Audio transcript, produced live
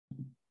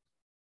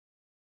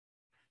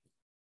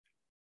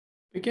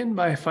Begin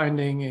by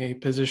finding a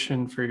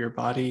position for your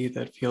body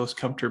that feels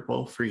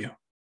comfortable for you.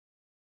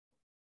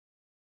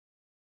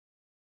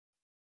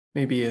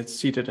 Maybe it's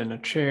seated in a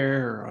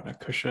chair or on a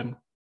cushion.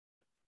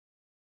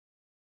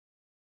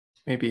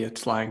 Maybe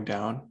it's lying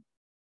down.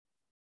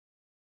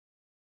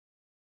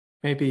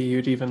 Maybe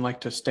you'd even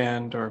like to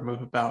stand or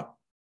move about.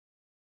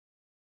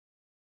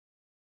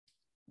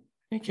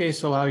 In any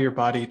case, allow your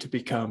body to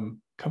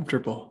become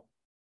comfortable.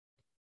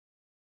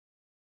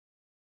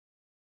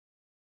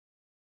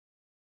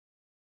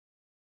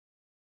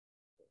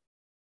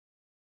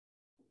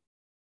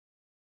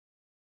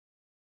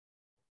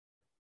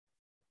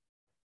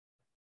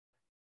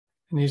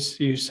 And as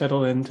you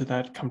settle into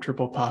that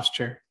comfortable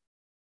posture,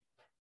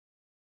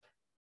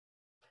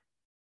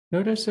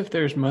 notice if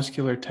there's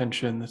muscular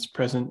tension that's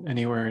present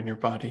anywhere in your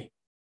body.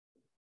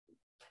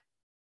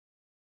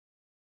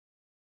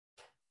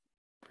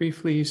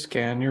 Briefly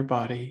scan your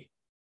body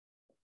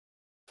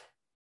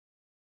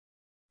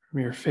from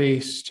your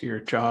face to your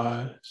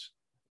jaws,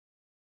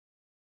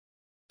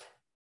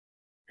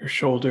 your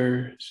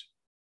shoulders,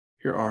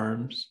 your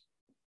arms,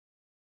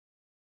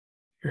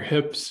 your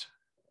hips,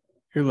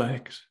 your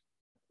legs.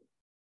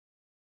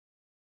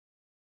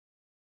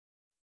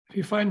 If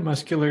you find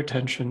muscular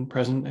tension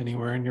present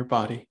anywhere in your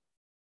body,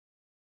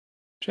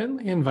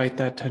 gently invite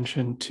that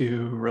tension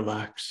to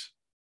relax.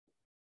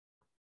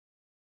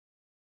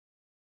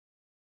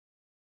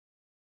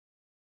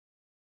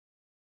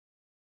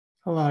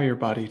 Allow your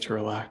body to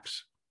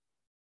relax.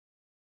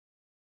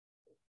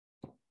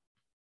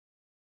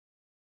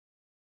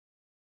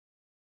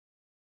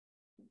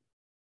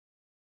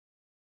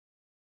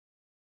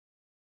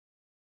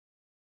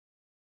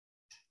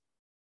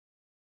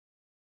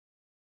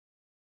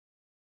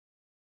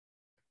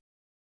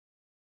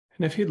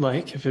 And if you'd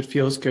like, if it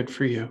feels good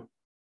for you,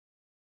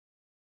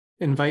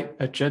 invite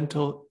a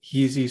gentle,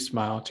 easy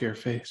smile to your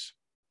face.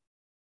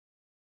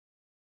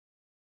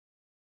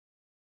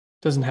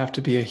 It doesn't have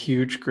to be a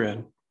huge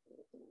grin,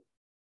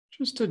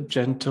 just a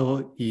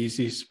gentle,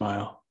 easy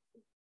smile.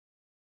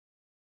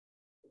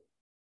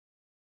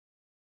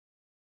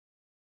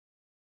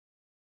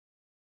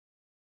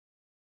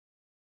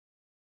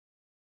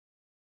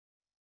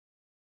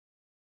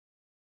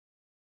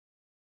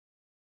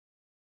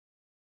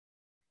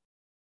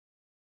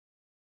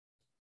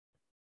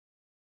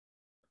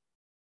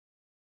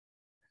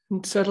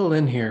 And settle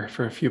in here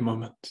for a few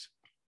moments,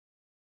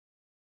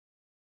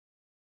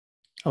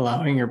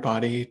 allowing your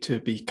body to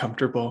be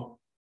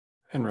comfortable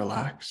and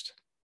relaxed,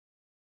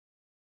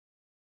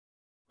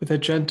 with a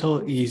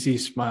gentle, easy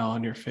smile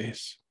on your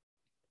face.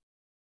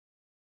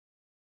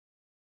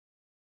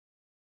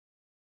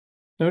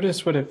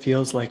 Notice what it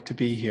feels like to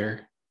be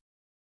here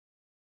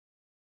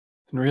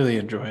and really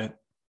enjoy it.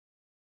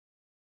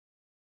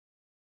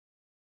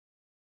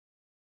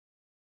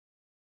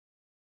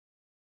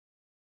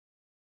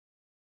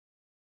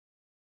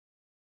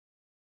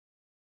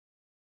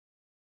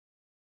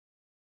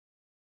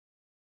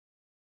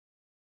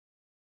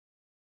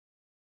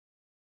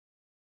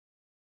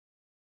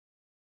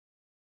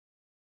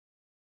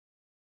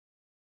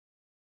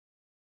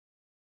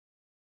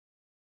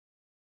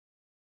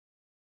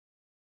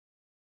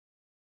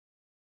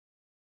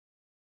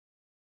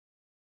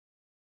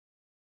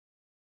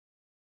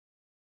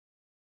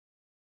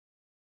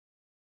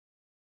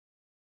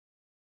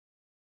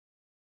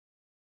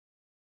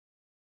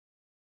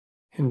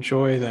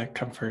 Enjoy that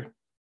comfort.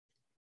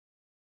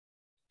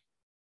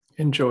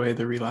 Enjoy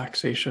the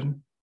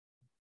relaxation.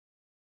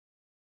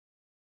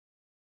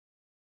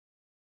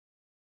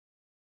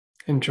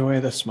 Enjoy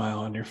the smile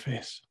on your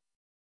face.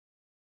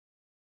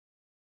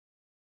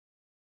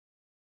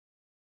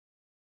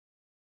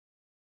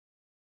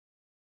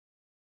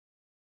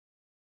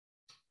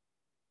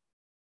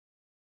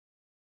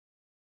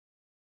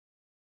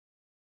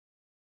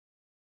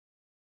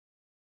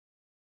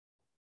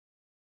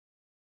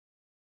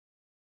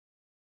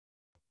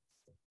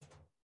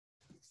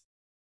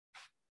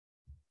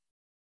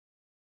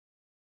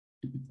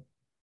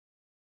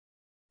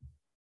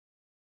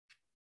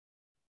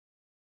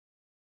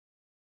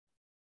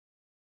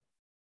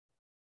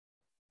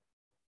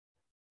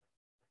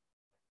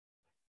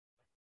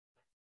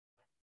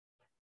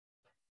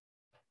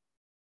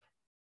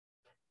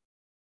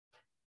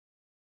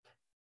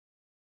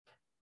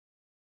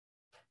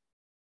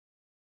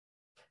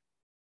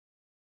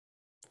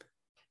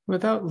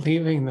 Without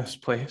leaving this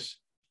place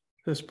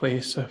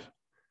of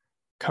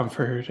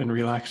comfort and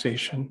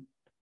relaxation,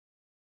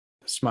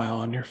 the smile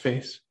on your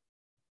face,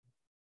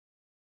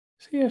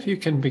 see if you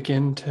can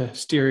begin to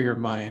steer your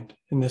mind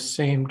in the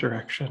same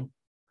direction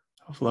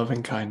of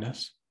loving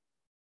kindness,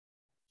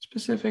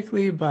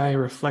 specifically by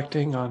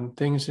reflecting on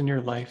things in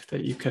your life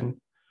that you can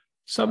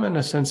summon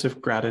a sense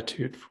of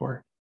gratitude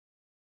for.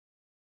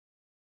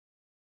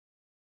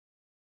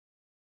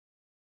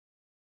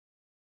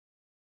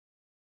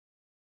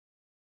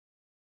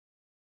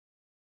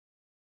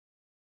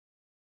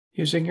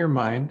 Using your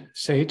mind,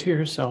 say to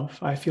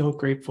yourself, I feel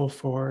grateful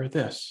for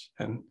this,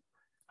 and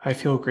I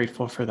feel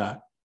grateful for that,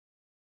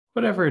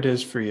 whatever it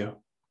is for you.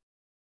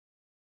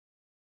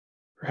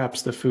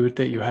 Perhaps the food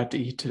that you had to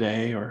eat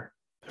today, or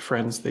the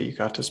friends that you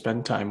got to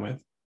spend time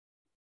with.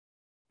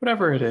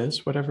 Whatever it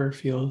is, whatever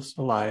feels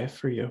alive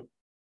for you.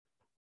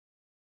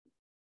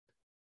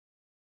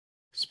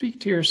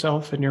 Speak to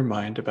yourself in your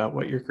mind about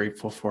what you're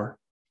grateful for.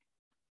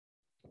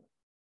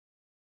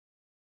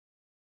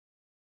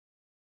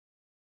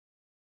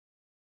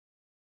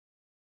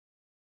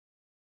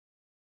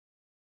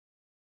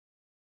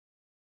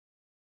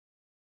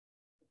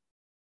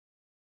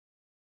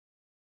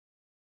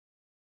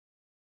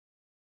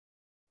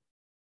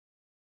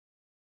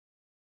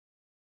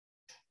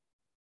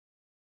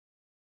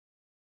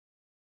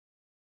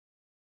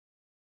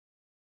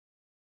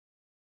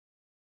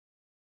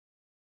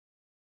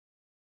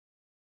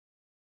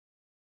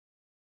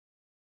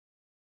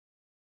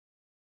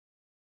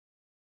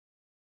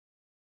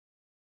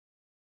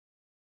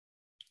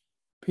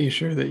 Be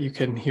sure that you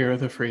can hear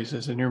the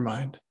phrases in your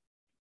mind,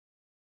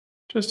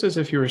 just as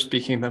if you were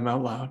speaking them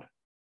out loud.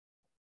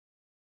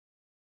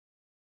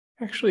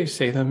 Actually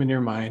say them in your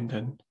mind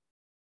and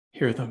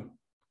hear them.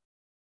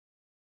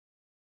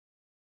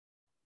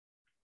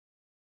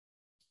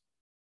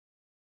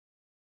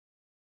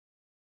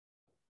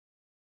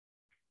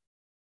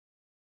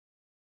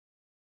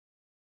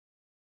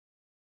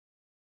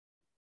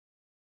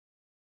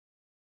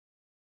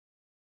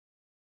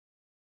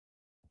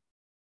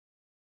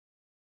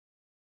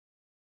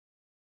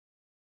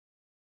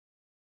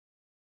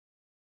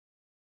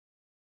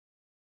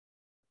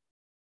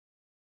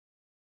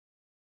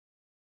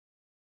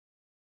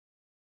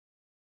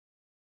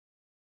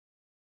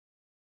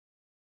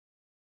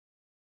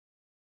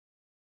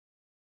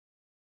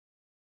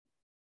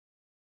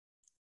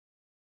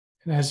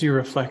 And as you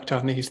reflect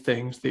on these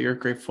things that you're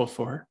grateful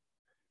for,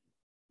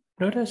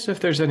 notice if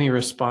there's any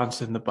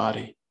response in the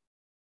body,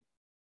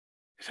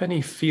 if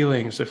any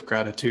feelings of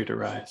gratitude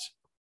arise.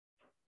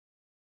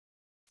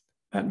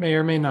 That may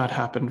or may not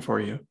happen for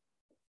you.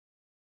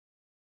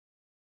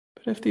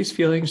 But if these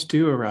feelings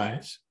do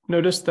arise,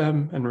 notice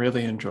them and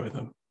really enjoy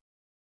them.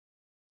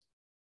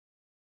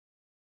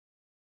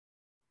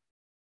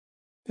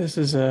 This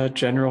is a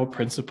general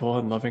principle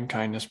in loving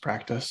kindness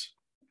practice.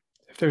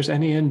 If there's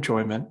any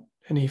enjoyment,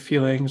 any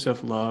feelings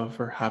of love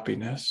or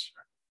happiness,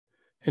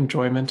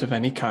 enjoyment of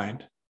any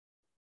kind,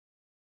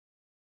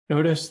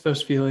 notice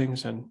those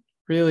feelings and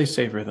really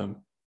savor them.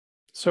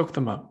 Soak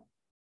them up,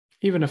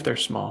 even if they're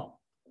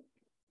small.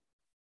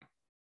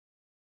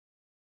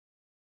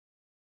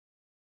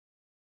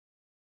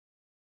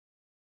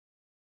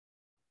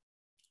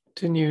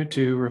 Continue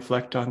to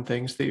reflect on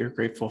things that you're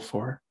grateful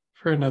for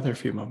another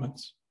few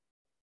moments.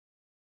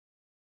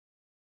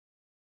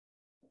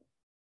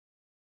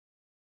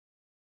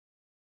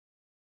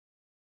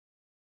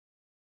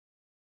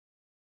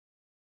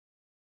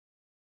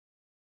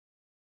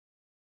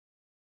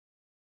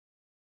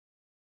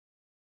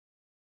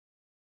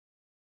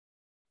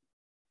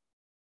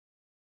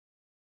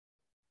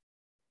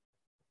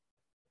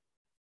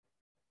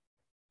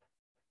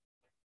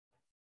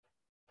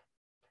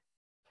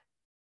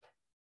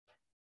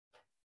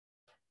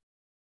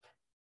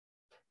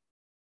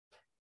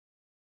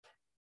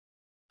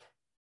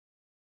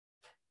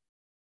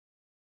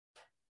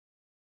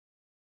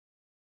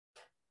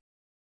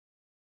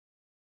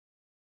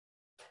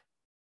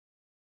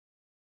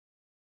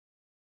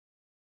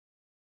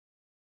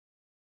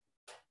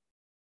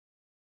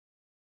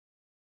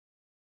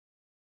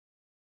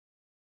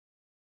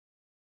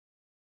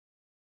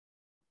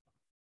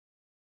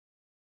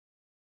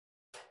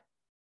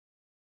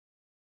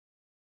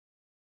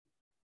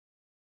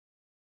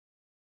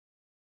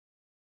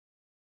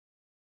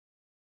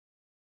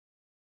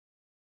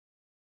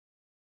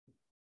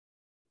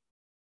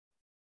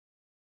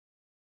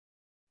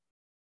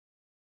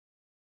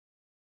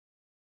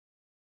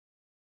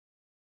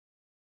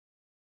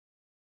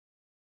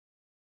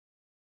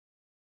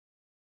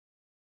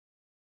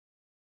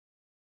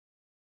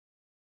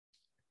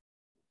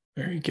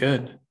 Very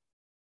good.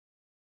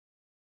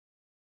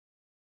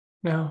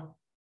 Now,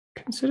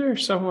 consider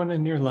someone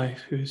in your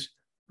life who's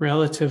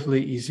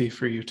relatively easy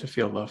for you to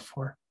feel love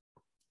for.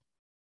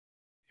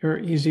 You're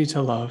easy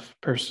to love,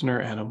 person or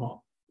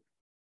animal.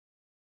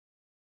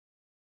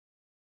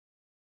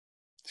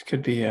 This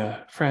could be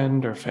a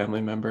friend or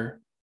family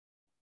member,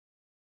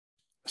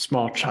 a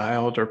small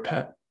child or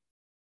pet.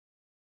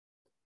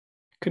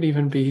 It could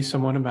even be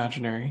someone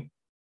imaginary.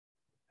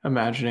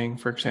 Imagining,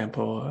 for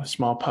example, a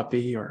small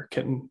puppy or a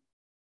kitten,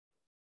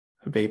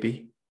 a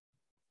baby.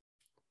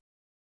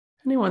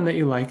 Anyone that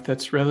you like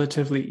that's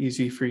relatively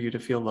easy for you to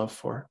feel love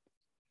for.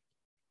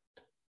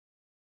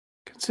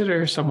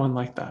 Consider someone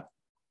like that.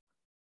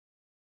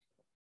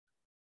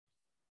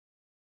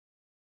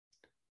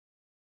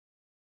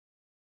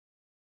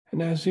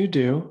 And as you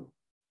do,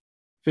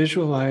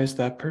 visualize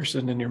that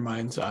person in your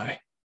mind's eye.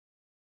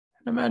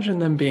 And imagine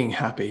them being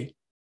happy,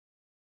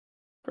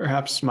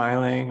 perhaps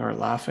smiling or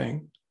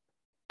laughing,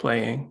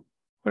 playing,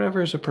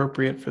 whatever is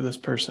appropriate for this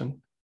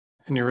person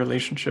and your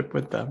relationship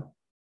with them.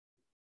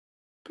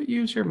 But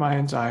use your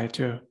mind's eye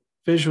to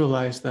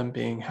visualize them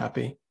being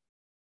happy.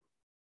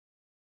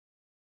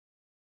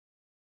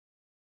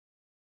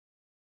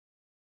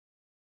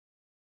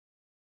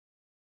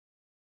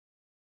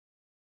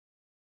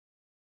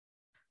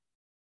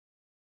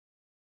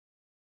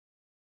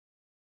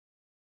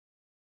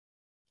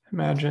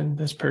 Imagine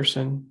this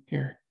person,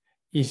 your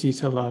easy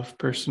to love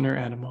person or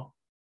animal,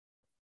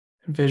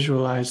 and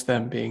visualize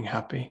them being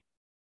happy.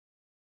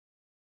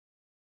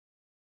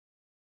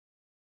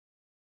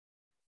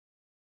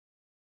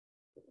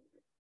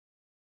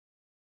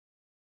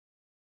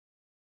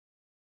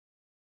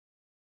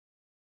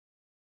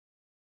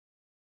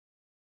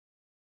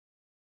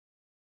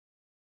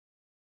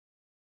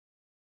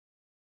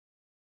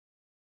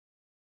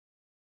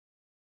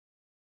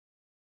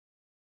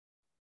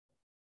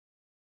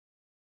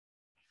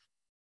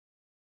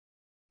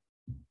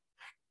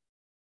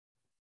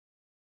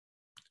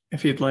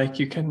 If you'd like,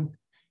 you can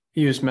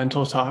use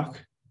mental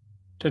talk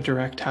to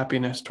direct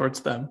happiness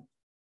towards them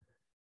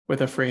with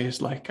a phrase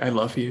like, I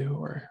love you,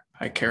 or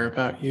I care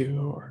about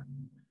you, or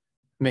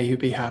may you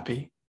be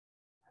happy,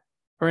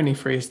 or any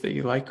phrase that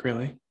you like,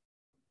 really.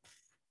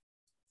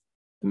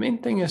 The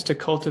main thing is to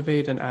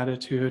cultivate an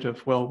attitude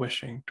of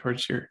well-wishing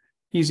towards your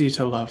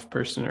easy-to-love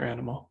person or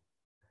animal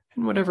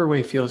in whatever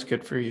way feels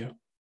good for you,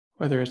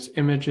 whether it's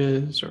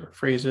images or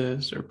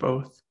phrases or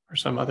both or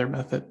some other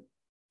method.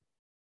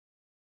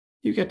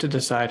 You get to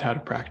decide how to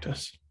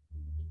practice.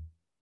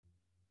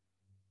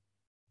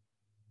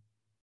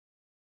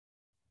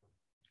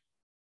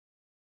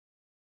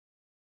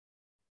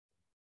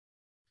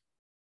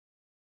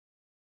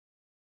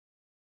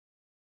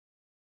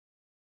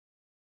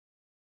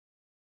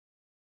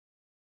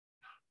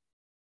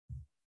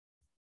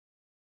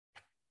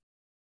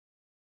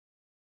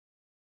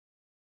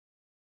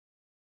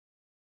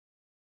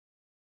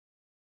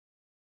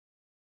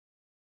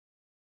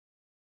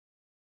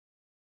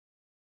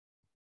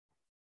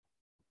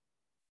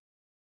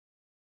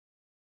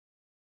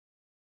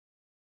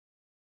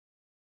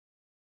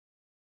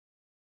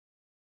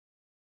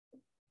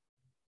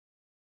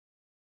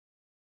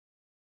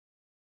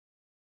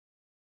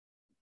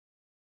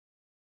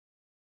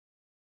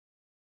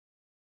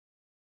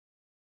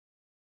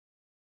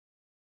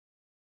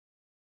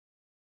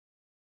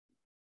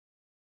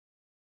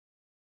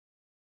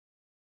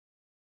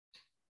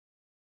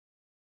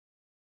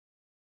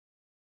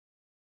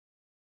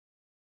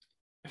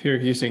 If you're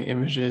using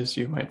images,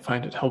 you might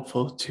find it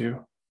helpful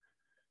to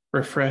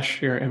refresh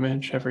your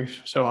image every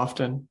so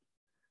often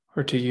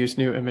or to use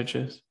new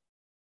images.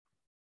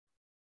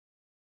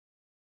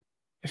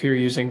 If you're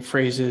using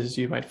phrases,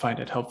 you might find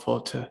it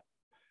helpful to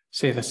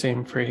say the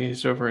same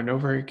phrase over and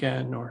over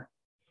again or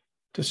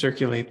to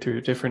circulate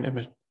through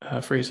different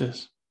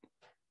phrases,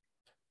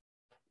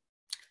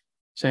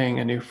 saying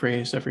a new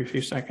phrase every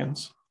few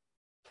seconds.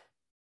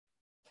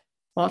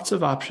 Lots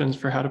of options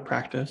for how to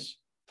practice,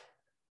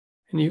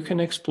 and you can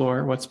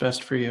explore what's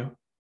best for you.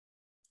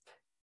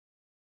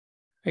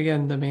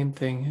 Again, the main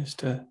thing is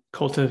to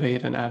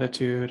cultivate an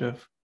attitude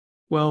of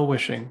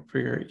well-wishing for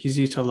your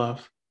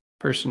easy-to-love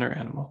person or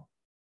animal.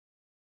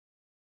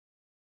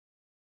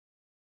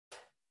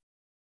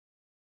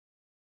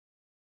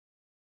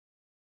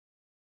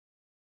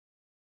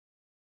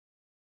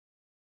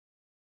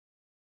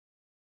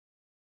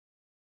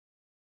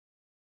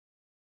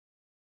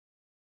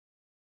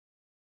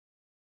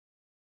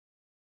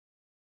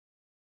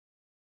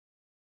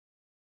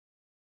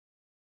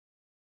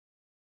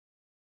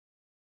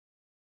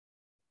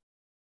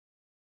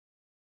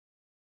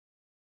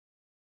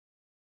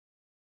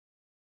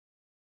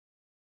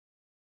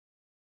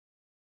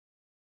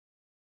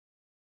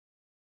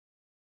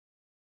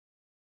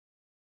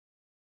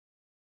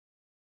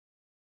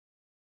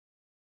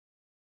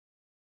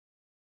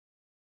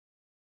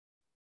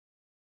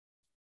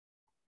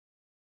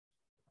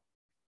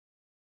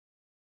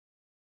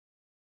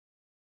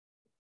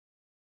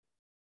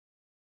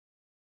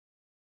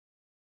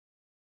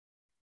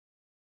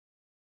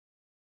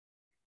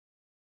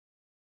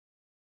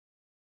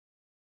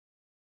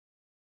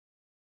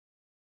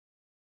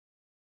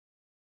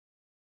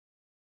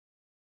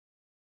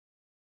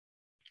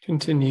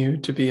 Continue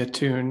to be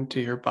attuned to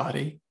your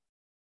body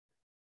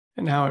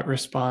and how it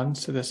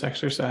responds to this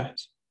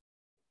exercise.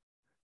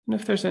 And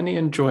if there's any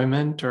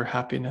enjoyment or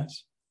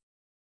happiness,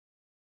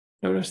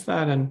 notice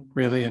that and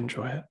really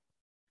enjoy it.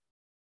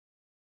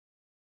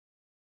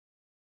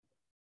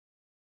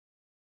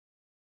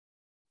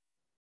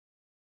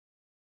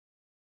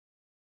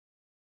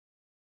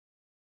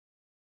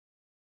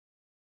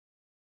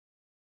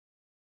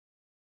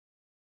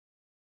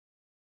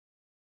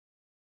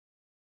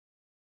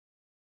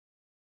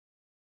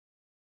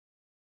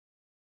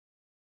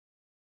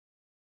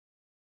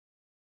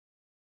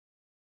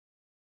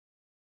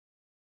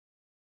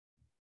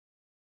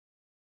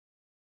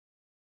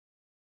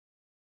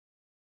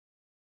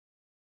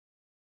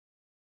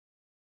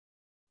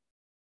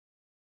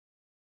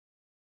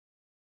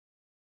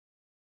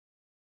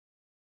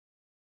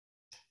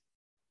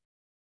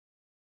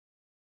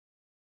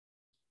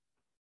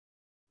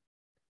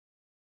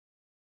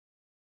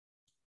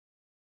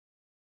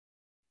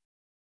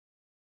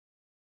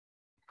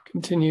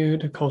 Continue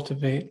to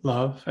cultivate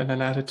love and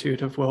an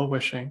attitude of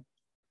well-wishing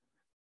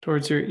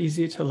towards your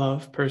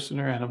easy-to-love person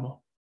or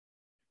animal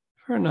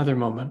for another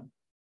moment.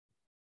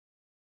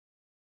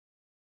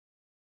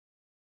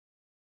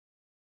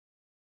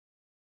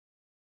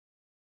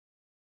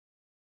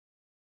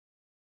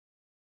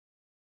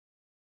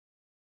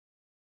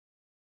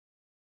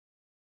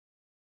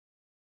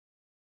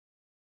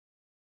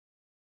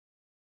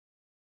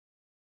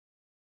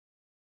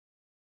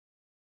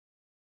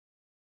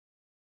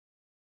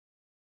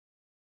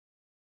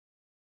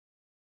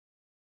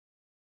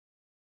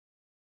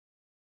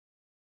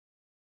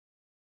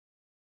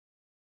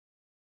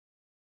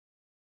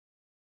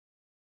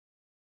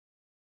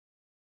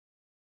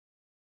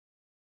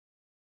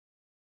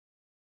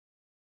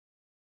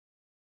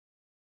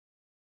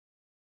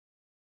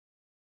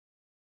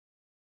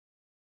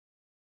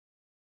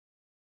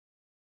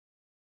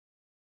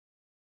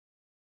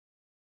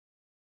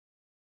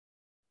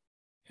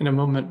 In a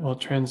moment, we'll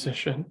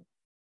transition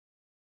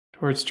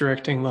towards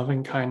directing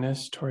loving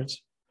kindness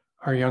towards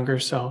our younger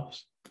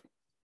selves.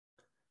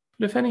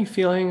 But if any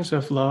feelings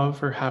of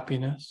love or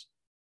happiness,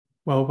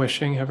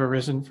 well-wishing have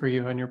arisen for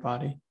you in your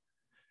body,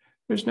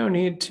 there's no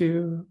need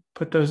to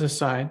put those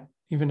aside,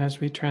 even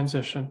as we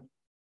transition.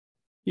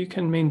 You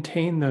can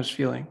maintain those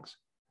feelings,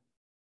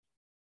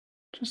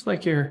 just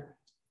like you're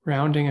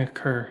rounding a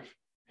curve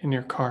in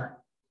your car.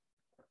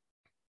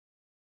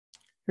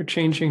 You're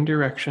changing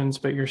directions,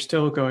 but you're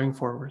still going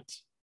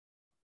forwards.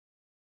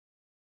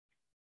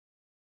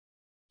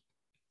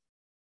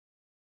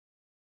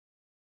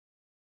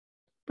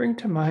 Bring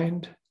to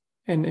mind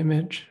an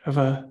image of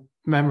a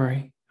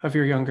memory of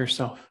your younger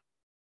self,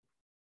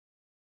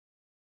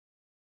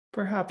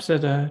 perhaps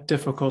at a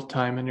difficult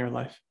time in your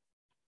life.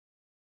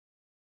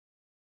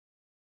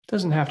 It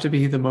doesn't have to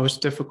be the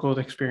most difficult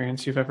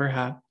experience you've ever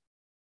had,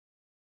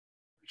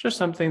 just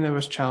something that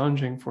was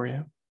challenging for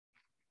you.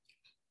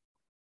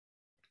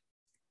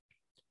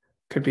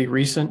 Could be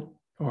recent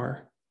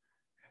or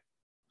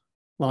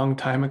long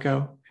time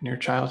ago in your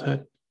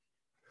childhood,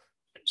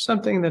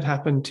 something that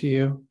happened to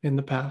you in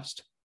the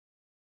past.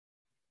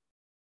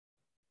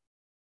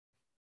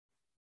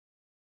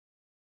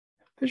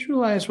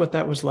 Visualize what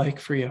that was like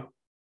for you.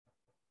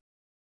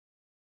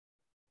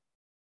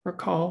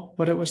 Recall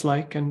what it was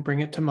like and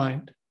bring it to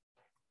mind.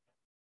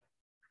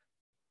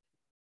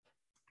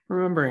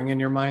 Remembering in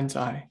your mind's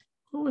eye,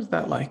 what was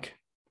that like?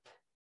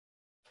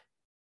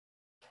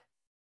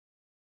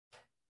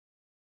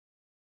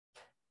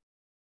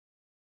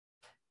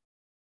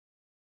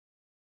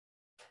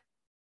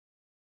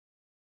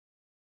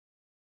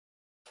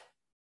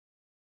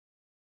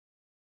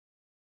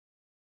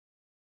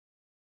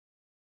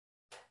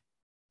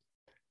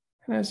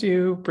 And as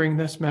you bring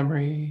this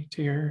memory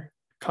to your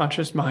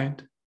conscious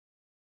mind,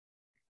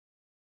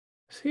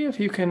 see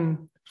if you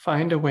can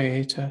find a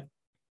way to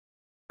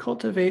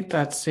cultivate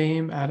that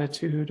same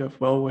attitude of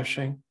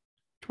well-wishing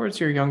towards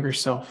your younger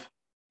self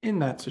in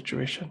that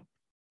situation.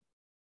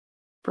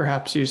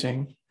 Perhaps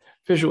using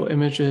visual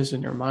images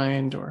in your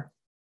mind or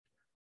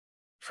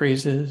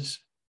phrases,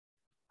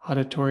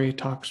 auditory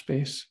talk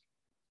space,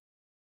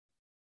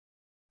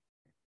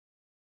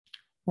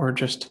 or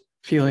just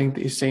feeling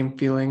these same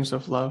feelings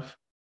of love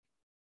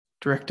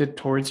directed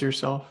towards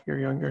yourself, your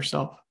younger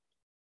self,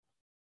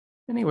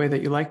 any way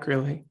that you like,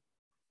 really.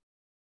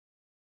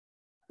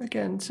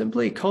 Again,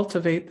 simply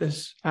cultivate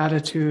this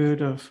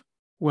attitude of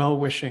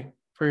well-wishing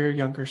for your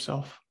younger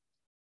self.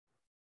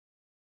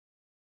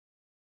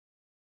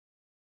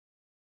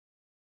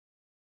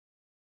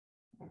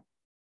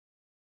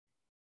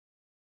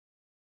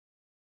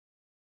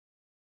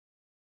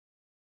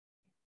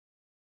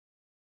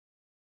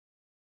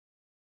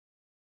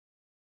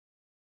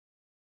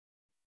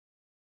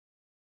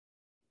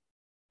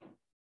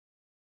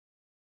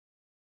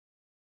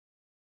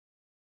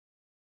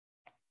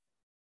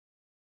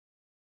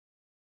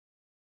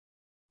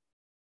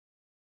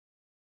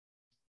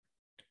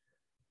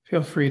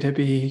 Feel free to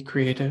be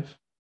creative,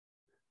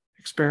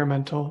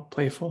 experimental,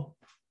 playful,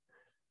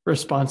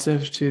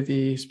 responsive to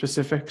the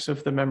specifics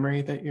of the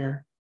memory that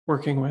you're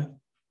working with.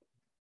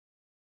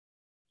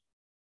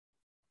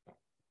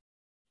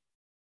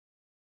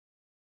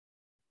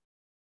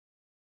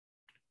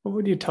 What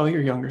would you tell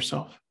your younger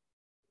self?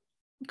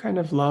 What kind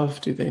of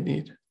love do they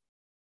need?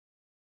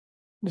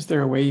 Is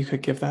there a way you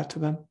could give that to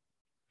them?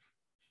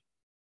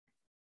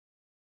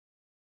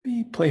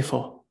 Be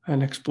playful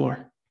and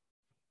explore.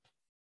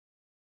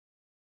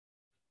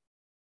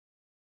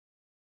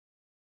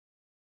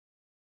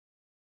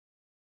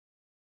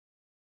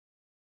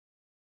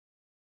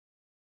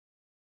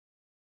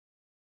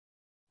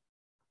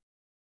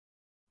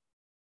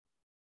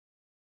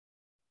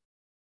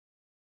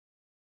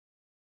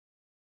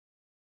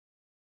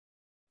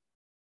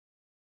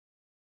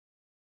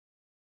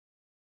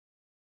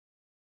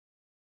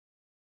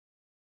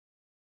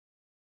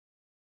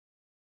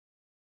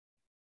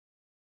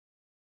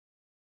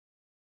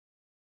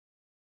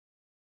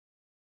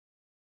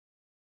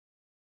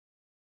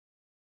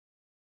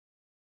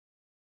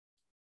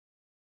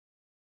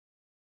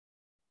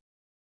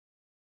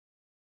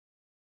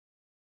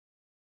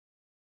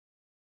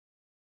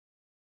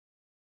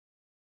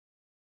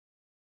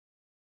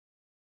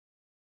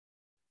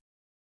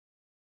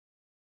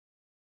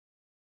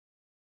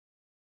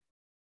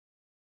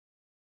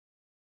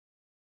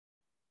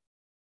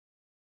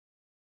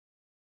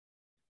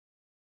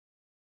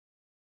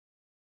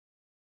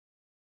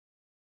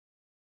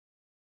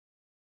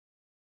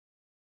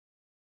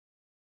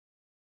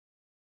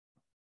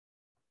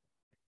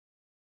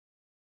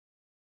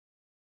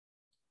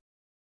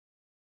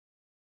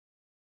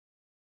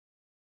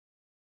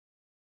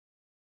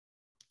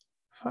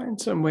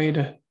 Find some way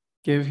to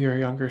give your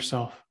younger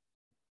self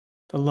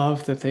the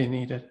love that they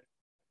needed.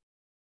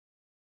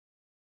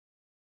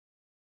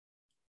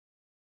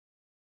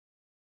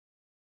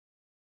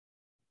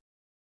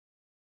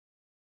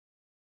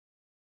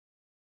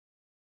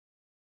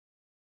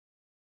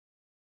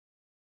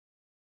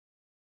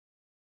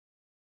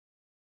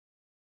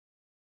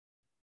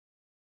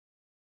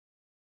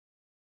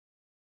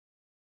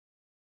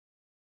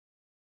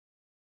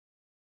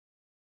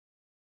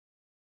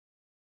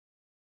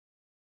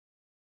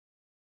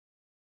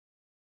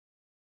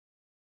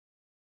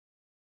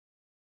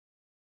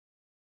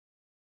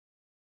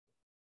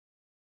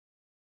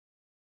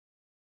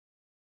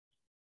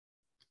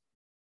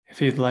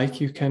 If you'd like,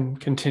 you can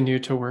continue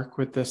to work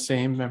with the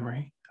same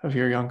memory of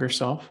your younger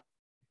self,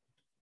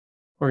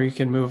 or you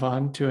can move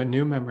on to a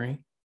new memory,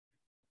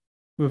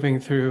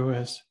 moving through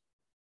as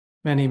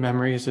many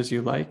memories as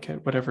you like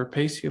at whatever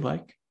pace you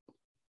like.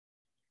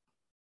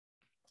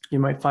 You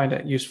might find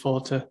it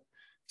useful to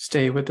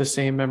stay with the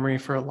same memory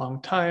for a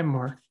long time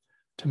or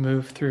to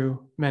move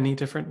through many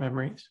different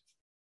memories.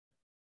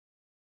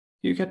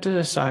 You get to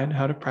decide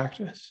how to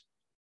practice.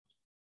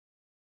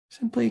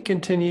 Simply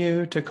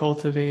continue to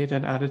cultivate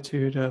an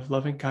attitude of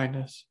loving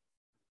kindness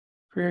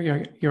for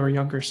your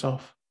younger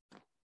self.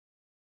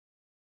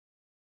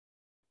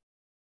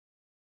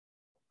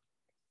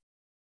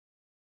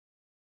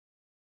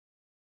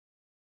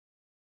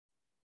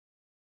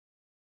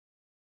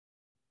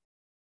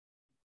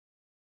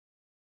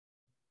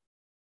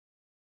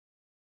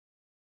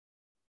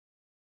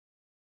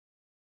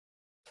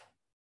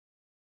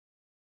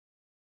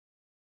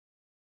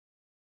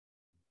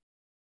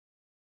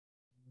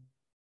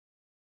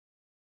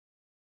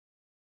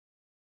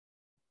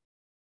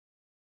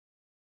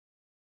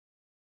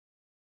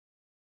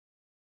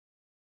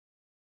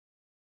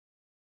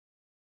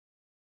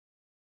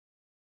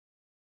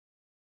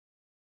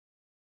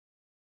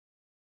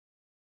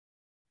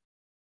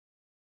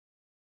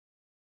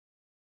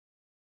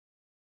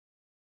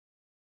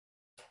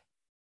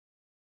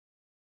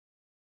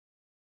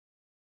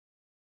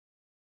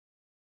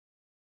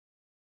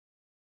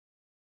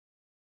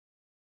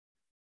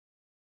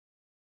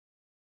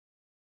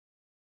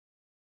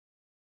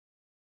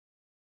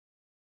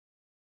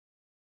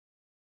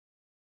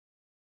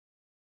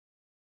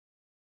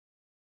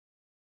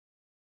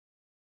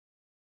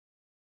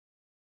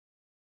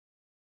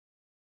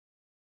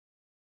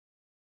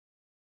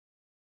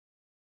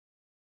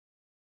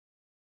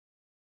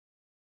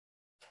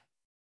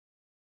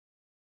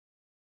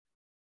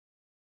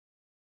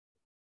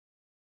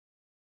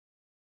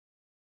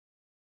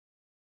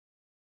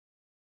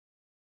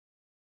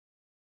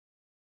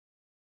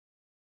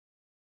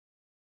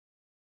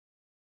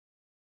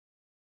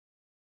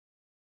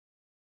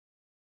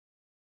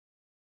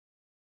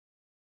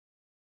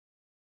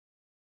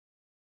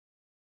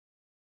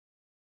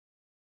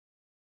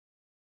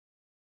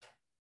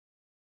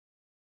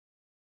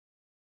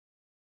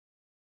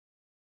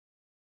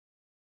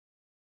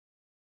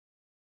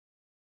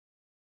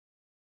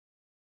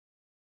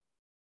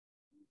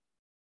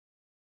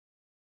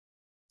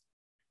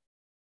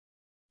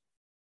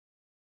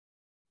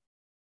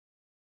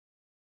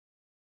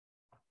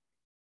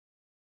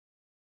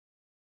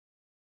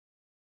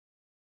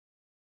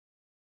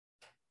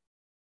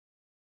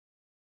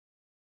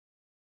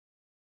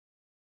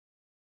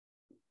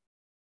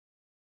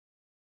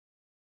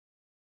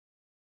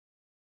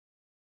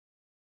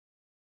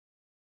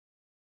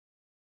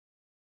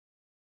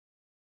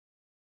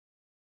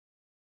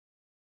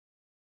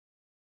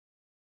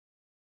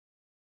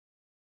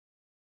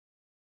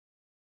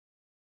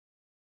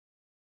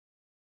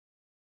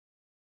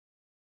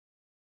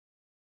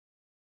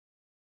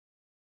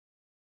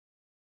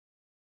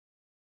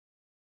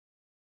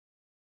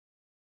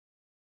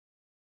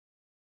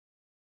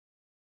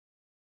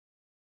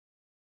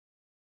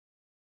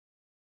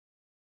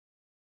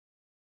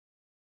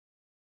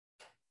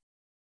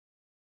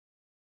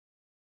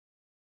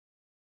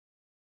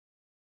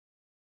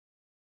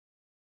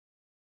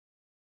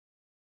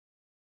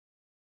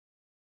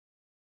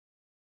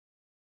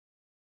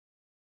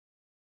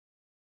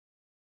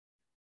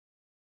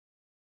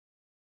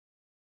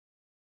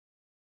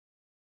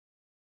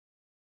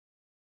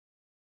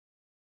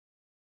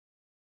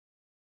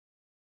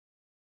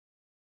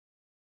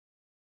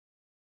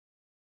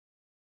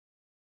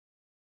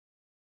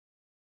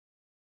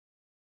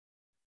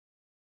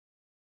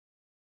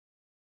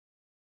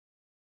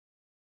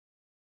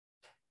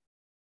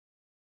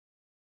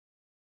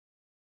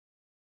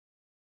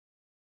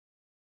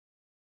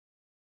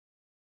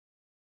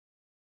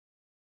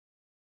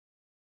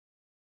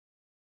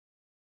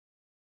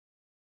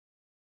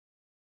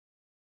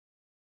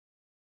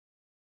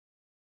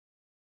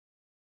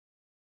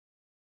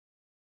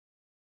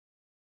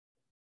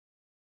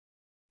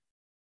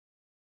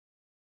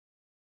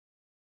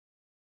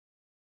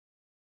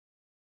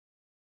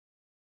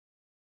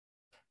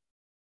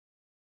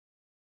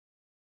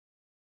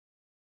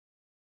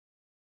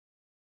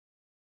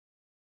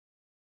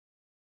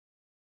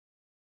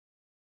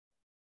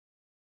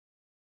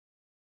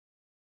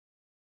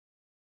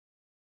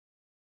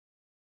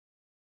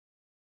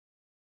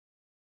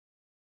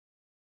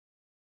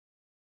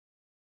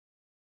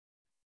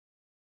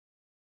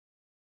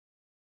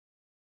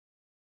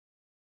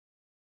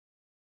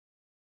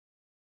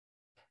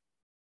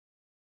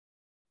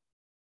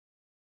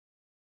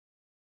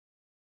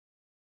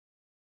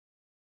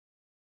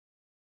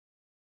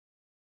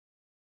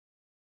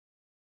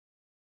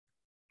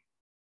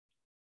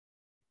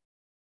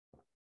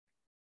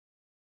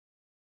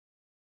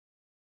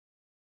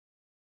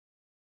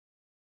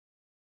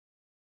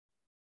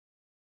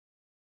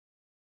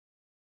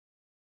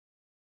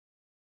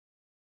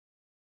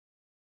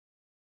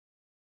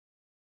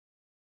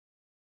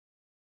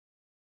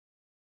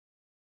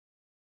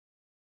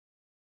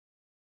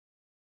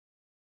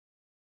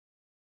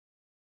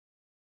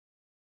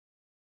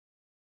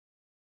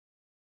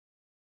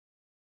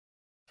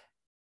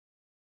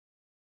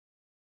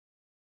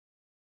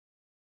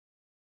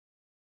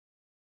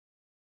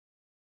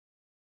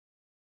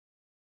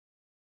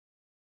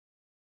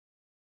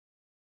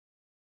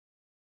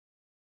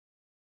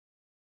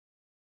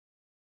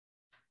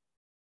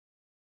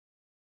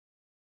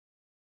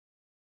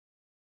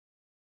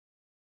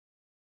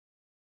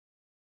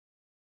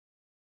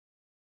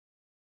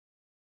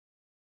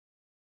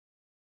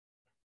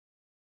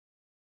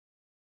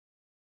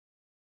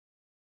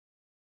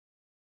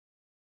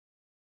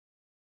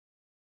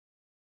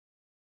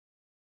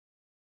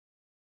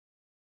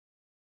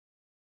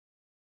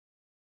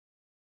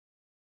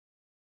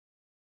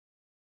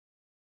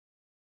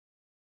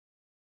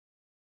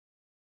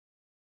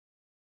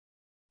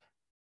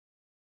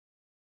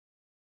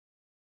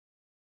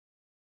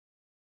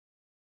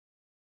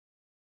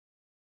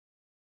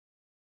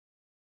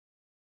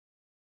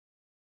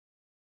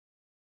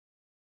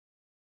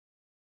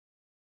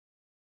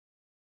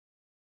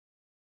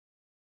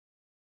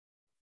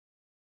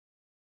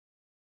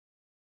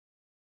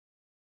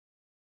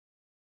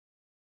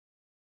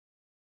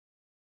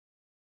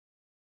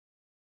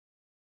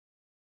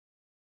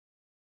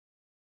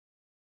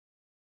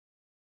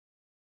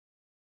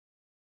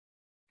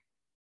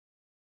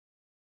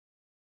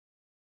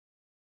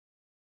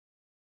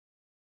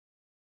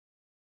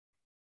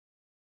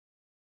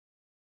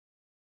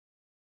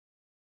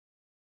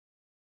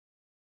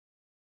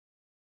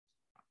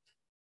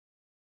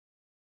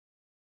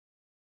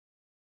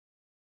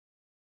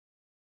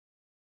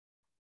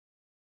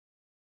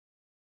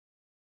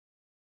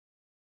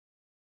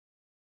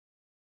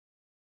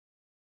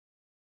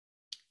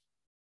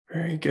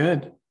 Very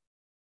good.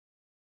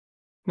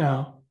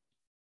 Now,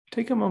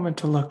 take a moment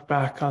to look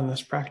back on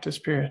this practice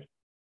period.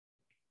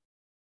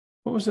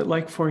 What was it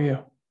like for you?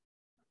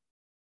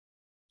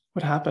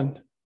 What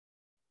happened?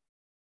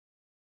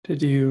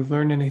 Did you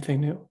learn anything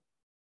new?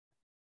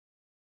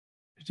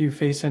 Did you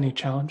face any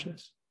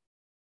challenges?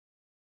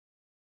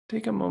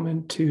 Take a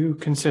moment to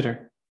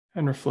consider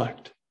and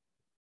reflect.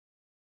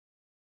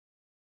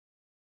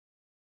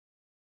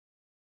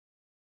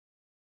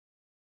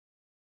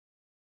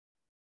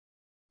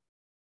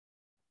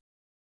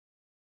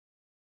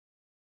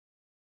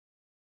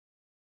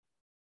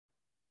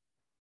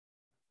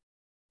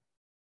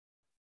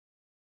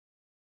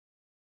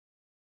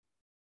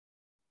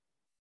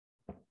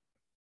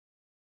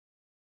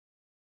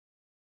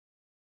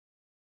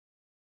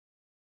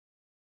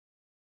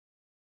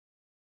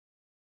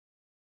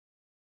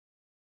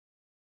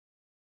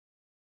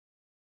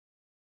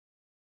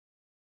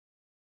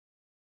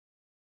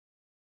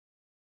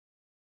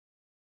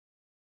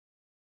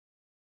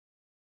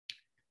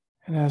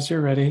 And as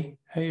you're ready,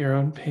 at your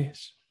own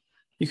pace,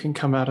 you can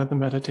come out of the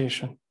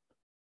meditation.